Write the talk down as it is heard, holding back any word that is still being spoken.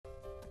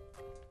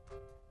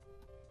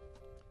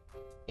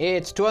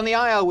It's Two on the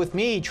Aisle with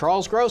me,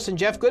 Charles Gross, and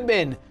Jeff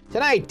Goodman.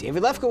 Tonight,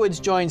 David Lefkowitz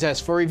joins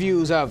us for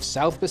reviews of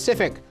South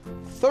Pacific,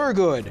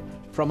 Thurgood,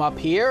 From Up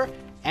Here,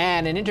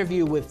 and an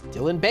interview with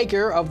Dylan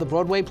Baker of the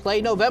Broadway play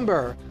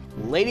November.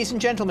 Ladies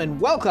and gentlemen,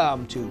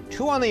 welcome to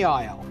Two on the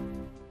Aisle.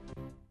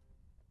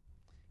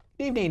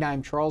 Good evening,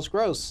 I'm Charles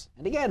Gross,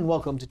 and again,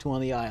 welcome to Two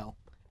on the Aisle.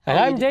 And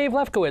I'm Dave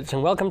Lefkowitz,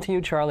 and welcome to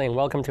you, Charlie, and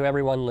welcome to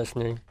everyone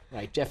listening.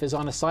 Right, Jeff is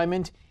on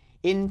assignment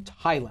in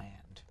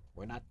Thailand.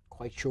 We're not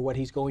quite sure what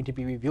he's going to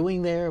be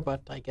reviewing there,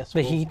 but I guess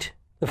the heat,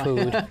 the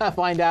food.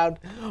 Find out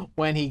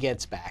when he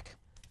gets back.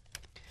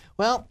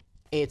 Well,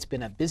 it's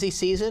been a busy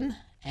season,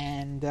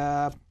 and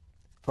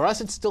for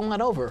us, it's still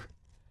not over.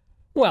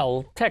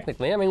 Well,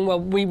 technically. I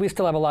mean, we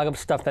still have a lot of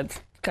stuff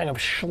that's kind of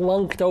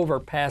schlunked over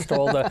past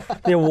all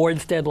the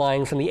awards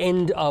deadlines and the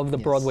end of the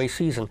Broadway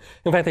season.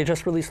 In fact, they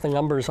just released the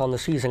numbers on the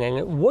season, and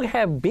it would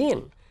have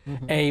been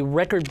a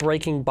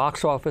record-breaking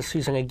box office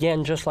season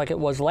again, just like it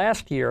was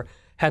last year,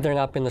 had there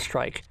not been the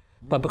strike.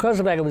 But because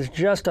of that, it was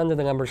just under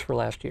the numbers for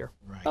last year.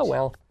 Right. Oh,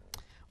 well.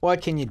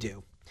 What can you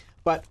do?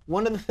 But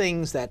one of the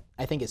things that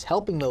I think is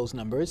helping those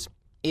numbers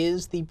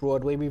is the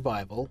Broadway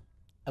revival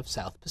of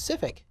South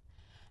Pacific.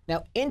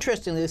 Now,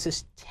 interestingly, this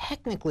is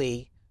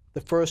technically the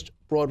first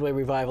Broadway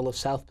revival of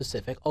South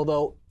Pacific,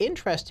 although,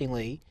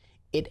 interestingly,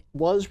 it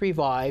was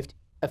revived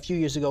a few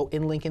years ago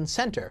in Lincoln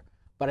Center.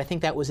 But I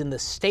think that was in the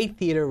State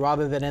Theater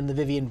rather than in the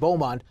Vivian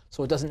Beaumont,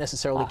 so it doesn't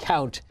necessarily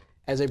count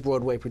as a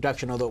Broadway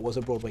production, although it was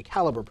a Broadway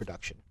caliber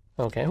production.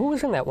 Okay. Who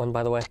was in that one,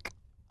 by the way?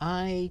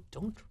 I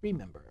don't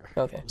remember.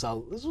 Okay. This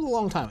was a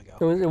long time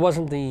ago. It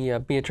wasn't the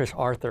Beatrice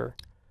Arthur,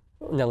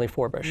 Nellie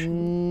Forbush.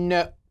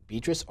 No.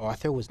 Beatrice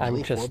Arthur was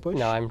Nellie Forbush?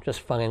 No, I'm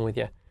just funning with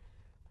you.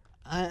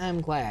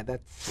 I'm glad.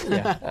 That's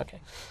yeah,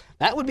 okay.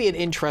 That would be an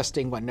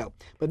interesting one. No.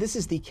 But this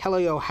is the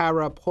Kelly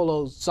O'Hara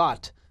Polo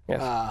Zot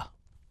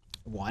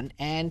one,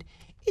 and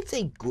it's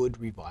a good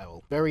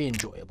revival. Very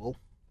enjoyable.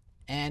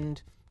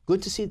 And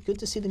good to see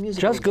the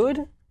music. Just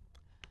good?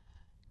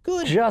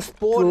 Good. Just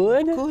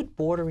good? Good,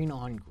 bordering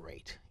on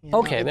great. You know,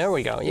 okay, there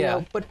we go,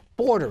 yeah. But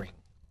bordering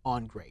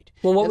on great.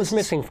 Well, what was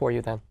missing for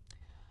you then?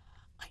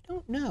 I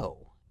don't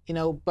know.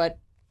 But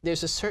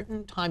there's a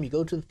certain time you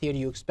go to the theater,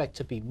 you expect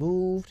to be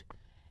moved,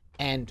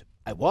 and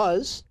I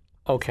was.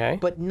 Okay.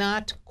 But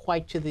not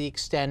quite to the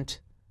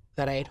extent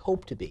that I had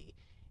hoped to be.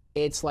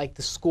 It's like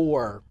the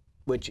score,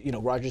 which,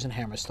 Rodgers and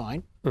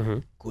Hammerstein,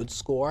 good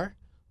score,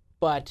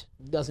 but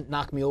doesn't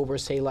knock me over,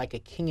 say, like a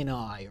King and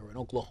I or an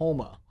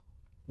Oklahoma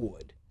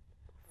would.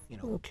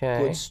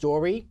 Good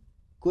story,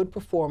 good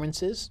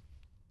performances,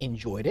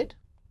 enjoyed it.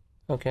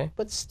 Okay.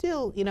 But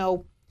still,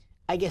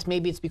 I guess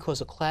maybe it's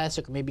because of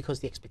classic, or maybe because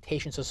the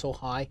expectations are so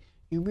high,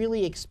 you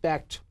really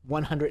expect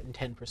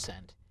 110%.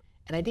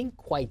 And I didn't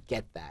quite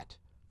get that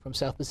from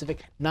South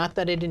Pacific. Not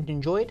that I didn't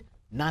enjoy it,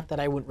 not that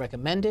I wouldn't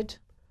recommend it.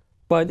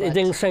 But it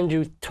didn't send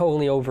you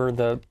totally over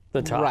the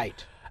top.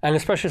 Right. And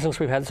especially since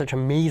we've had such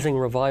amazing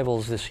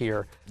revivals this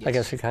year, I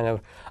guess it kind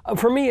of,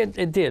 for me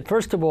it did.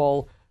 First of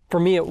all, for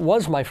me it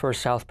was my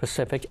first South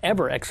Pacific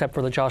ever, except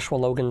for the Joshua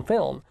Logan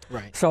film.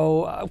 Right.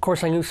 So, of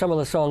course, I knew some of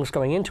the songs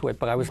going into it,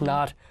 but I was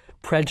not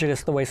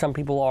prejudiced the way some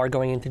people are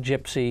going into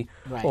Gypsy,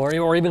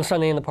 or even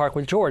Sunday in the Park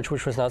with George,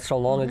 which was not so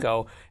long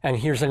ago, and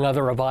here's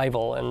another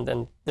revival,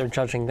 and they're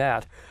judging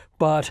that.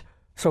 But,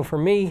 so for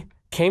me,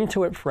 came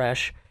to it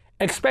fresh,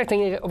 expecting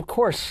it, of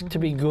course, to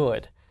be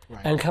good,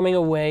 and coming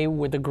away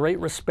with a great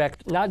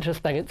respect, not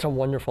just that it's a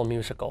wonderful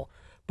musical,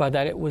 but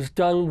that it was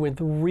done with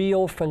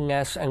real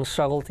finesse and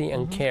subtlety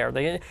and care.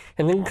 And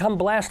didn't come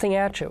blasting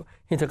at you.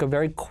 He took a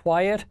very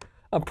quiet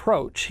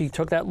approach. He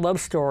took that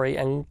love story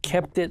and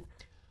kept it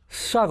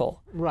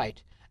subtle.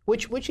 Right,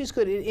 which is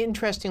good.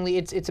 Interestingly,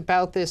 it's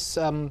about this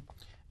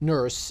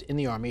nurse in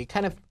the Army,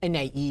 kind of a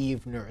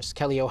naive nurse,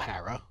 Kelly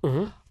O'Hara.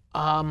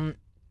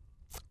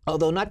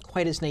 Although not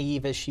quite as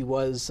naive as she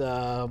was.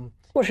 Well,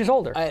 she's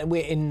older.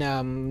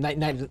 In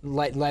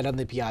Light on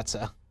the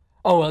Piazza.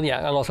 Oh, well, yeah,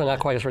 and also not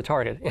quite as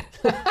retarded.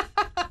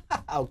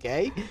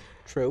 Okay,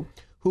 true.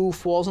 Who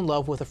falls in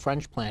love with a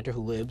French planter who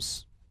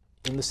lives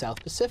in the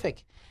South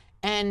Pacific.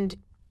 And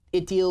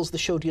the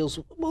show deals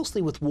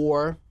mostly with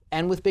war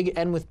and with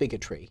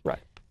bigotry. Right.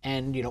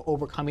 And,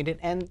 overcoming it,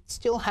 and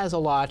still has a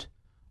lot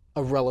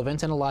of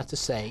relevance and a lot to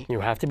say.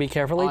 You have to be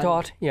carefully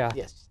taught, yeah.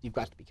 Yes, you've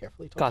got to be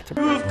carefully taught. Got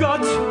to. You've got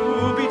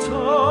to be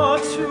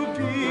taught to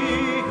be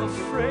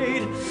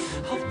afraid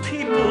of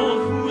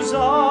people whose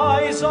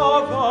eyes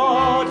are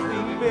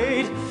oddly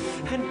made,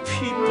 and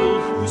people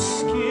whose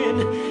skin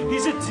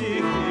is a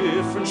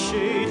different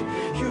shade.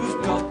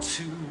 You've got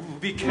to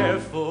be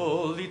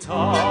carefully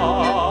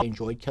taught. I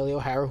enjoyed Kelly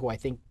O'Hara, who I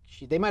think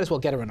they might as well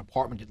get her an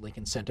apartment at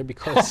Lincoln Center,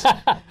 because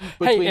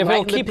hey, if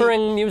they'll keep her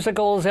in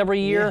musicals every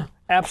year,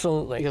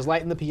 absolutely. Because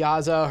Light in the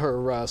Piazza,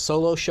 her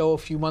solo show a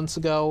few months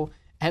ago,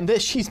 and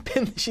this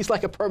she's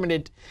like a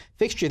permanent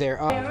fixture there.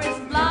 Her hair is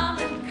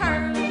blonde and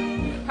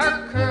curly,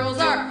 her curls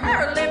are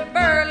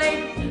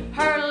hurly-burly,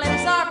 her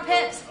lips are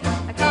pips,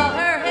 I call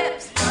her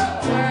hips,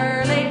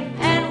 whirly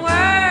and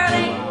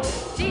whirly.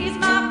 She's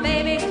my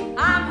baby,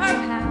 I'm her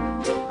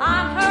pal,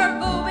 I'm her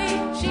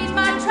booby, she's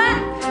my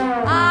track.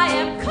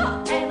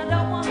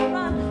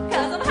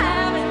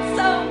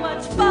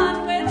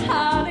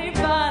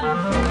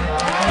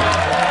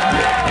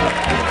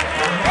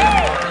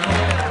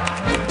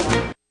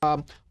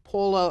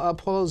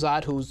 Paul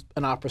Ozat, who's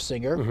an opera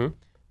singer.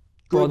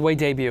 Broadway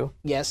debut.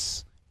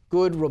 Yes,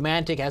 good,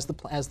 romantic as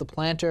the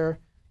planter.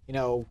 You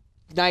know,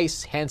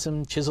 nice,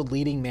 handsome, chiseled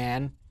leading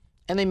man,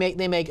 and they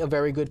make a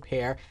very good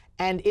pair.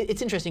 And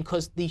it's interesting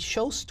because the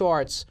show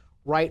starts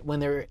right when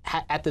they're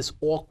at this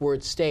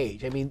awkward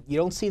stage. I mean, you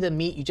don't see them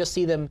meet; you just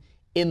see them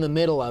in the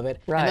middle of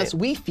it. Right. And that's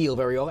we feel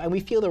very awkward, and we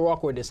feel their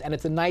awkwardness, and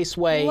it's a nice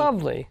way.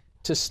 Lovely.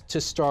 To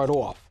start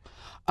off.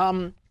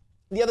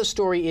 The other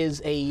story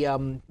is a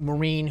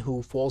Marine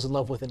who falls in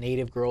love with a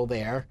native girl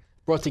there,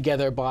 brought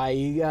together by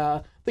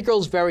the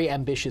girl's very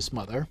ambitious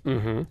mother.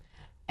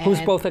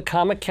 Who's both a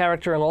comic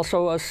character and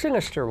also a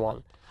sinister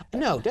one.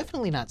 No,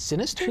 definitely not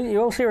sinister. You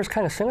don't see her as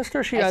kind of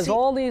sinister? She has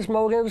all these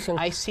motives. And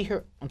I see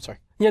her, I'm sorry.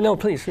 Yeah, no,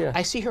 please, yeah.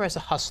 I see her as a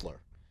hustler.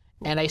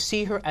 And I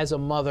see her as a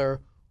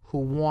mother who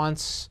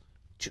wants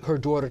her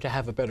daughter to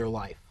have a better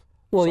life.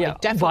 Well, So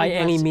yeah, by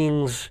any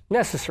means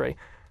necessary.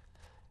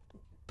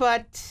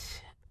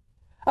 But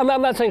I'm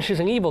not saying she's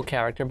an evil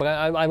character, but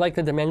I like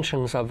the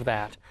dimensions of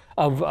that.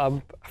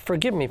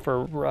 Forgive me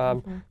for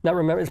not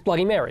remember. It's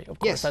Bloody Mary, of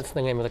course. Yes. That's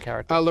the name of the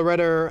character.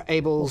 Loretta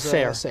Abel's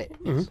Sayre. yes.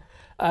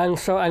 And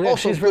so Also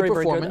she's good very, very good.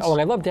 performance. Oh,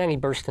 and I love Danny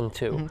Burston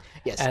too.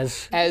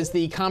 Yes, as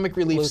the comic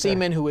relief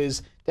seaman who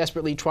is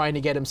desperately trying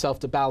to get himself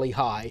to Bali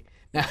High.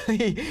 Now,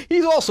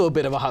 he's also a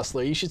bit of a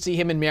hustler. You should see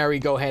him and Mary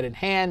go hand in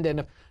hand,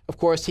 and of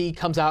course he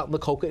comes out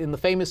in the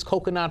famous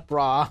coconut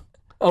bra.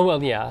 Oh,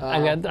 well, yeah.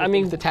 I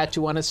mean, the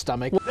tattoo on his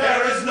stomach.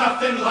 There is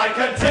nothing like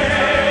a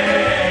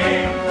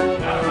day,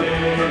 nothing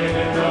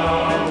in the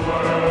world.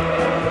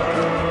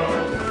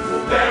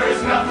 There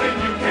is nothing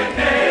you can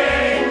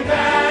name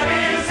that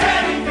is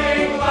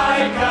anything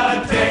like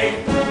a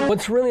day.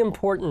 what's really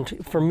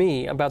important for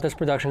me about this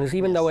production is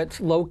even though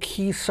it's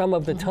low-key some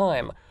of the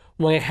time,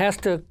 when it has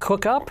to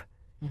cook up,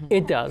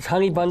 it does.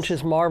 Honey Bunch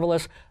is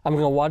marvelous. I'm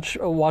going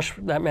to wash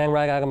that man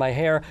right out of my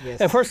hair.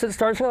 Yes. At first it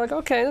starts, you're like,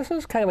 okay, this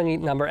is kind of a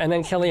neat number. And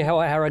then Kelly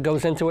O'Hara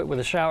goes into it with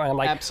a shower, and I'm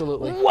like,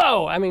 Absolutely.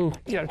 whoa! I mean,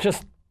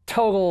 just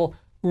total,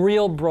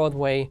 real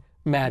Broadway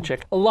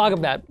magic. A lot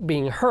of that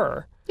being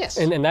her Yes.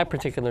 in that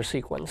particular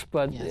sequence.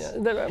 But Yes.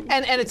 and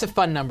And it's a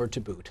fun number to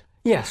boot.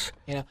 yes.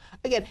 You know,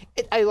 again,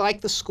 I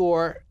like the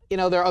score. You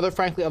know, there are other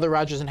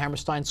Rodgers and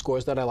Hammerstein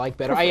scores that I like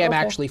better. I am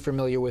actually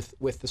familiar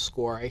with the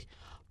score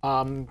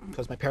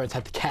because my parents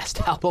had the cast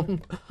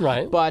album.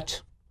 Right.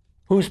 But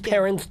Whose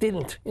parents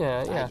didn't.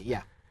 Yeah.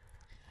 yeah.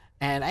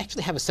 And I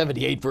actually have a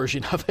 78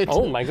 version of it.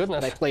 Oh, my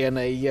goodness. That I play on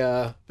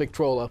a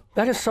Victrola.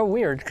 That is so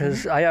weird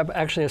because I have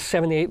actually a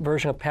 78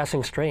 version of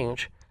Passing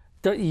Strange.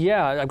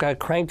 Yeah, I've got it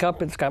crank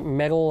up. It's got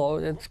metal.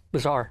 It's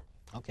bizarre.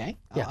 Okay,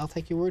 I'll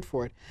take your word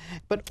for it.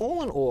 But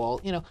all in all,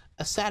 you know,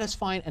 a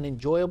satisfying and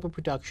enjoyable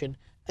production.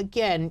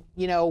 Again,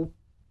 you know,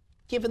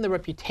 given the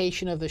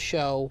reputation of the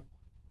show,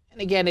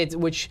 and again, is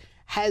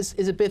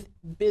a bit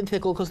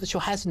mythical because the show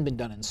hasn't been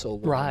done in so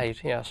long. Right.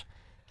 Yes.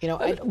 You know,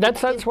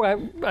 That's what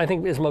I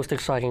think is most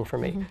exciting for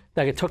me.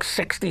 That it took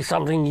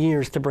 60-something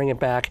years to bring it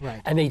back,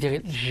 Right. and they did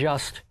it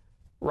just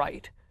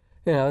right.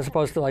 You know, as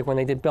opposed to like when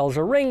they did Bells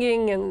Are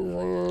Ringing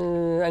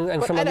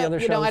and some of the other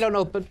shows. You know, I don't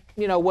know, but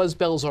you know, was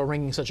Bells Are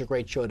Ringing such a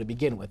great show to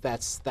begin with?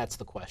 That's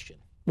the question.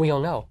 We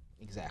don't know.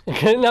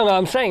 Exactly. No,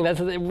 I'm saying that's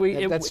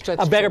that's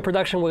a better true.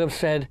 production would have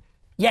said,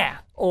 yeah,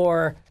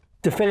 or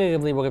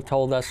definitively would have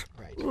told us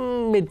Right.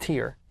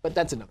 mid-tier. But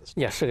that's another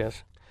story. Yes, it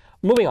is.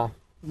 Moving on.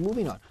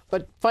 Moving on.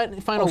 But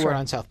final word sorry.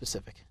 on South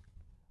Pacific.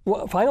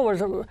 Well, final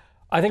words.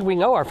 I think we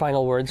know our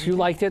final words. You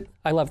liked it.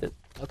 I loved it.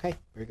 Okay,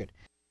 very good.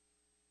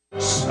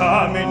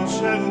 Some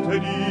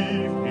enchanted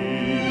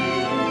evening,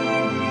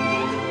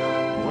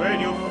 when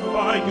you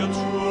find your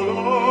true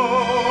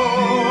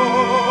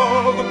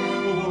love,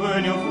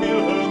 when you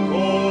feel her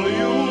call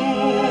you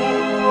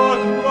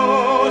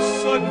across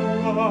a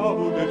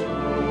crowded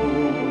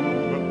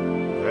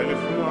room, then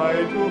fly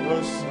to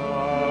her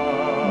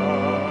side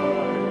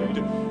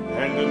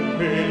and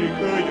make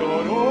her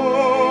your own.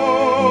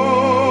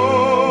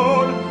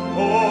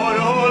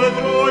 All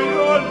through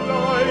your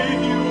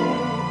life you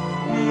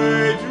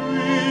may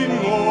dream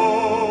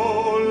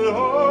all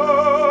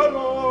alone.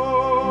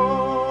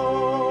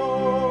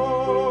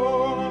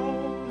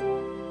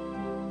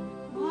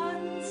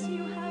 Once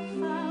you have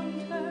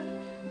found her,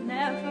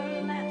 never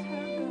let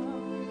her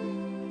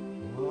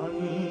go.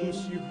 Once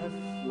you have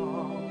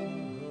found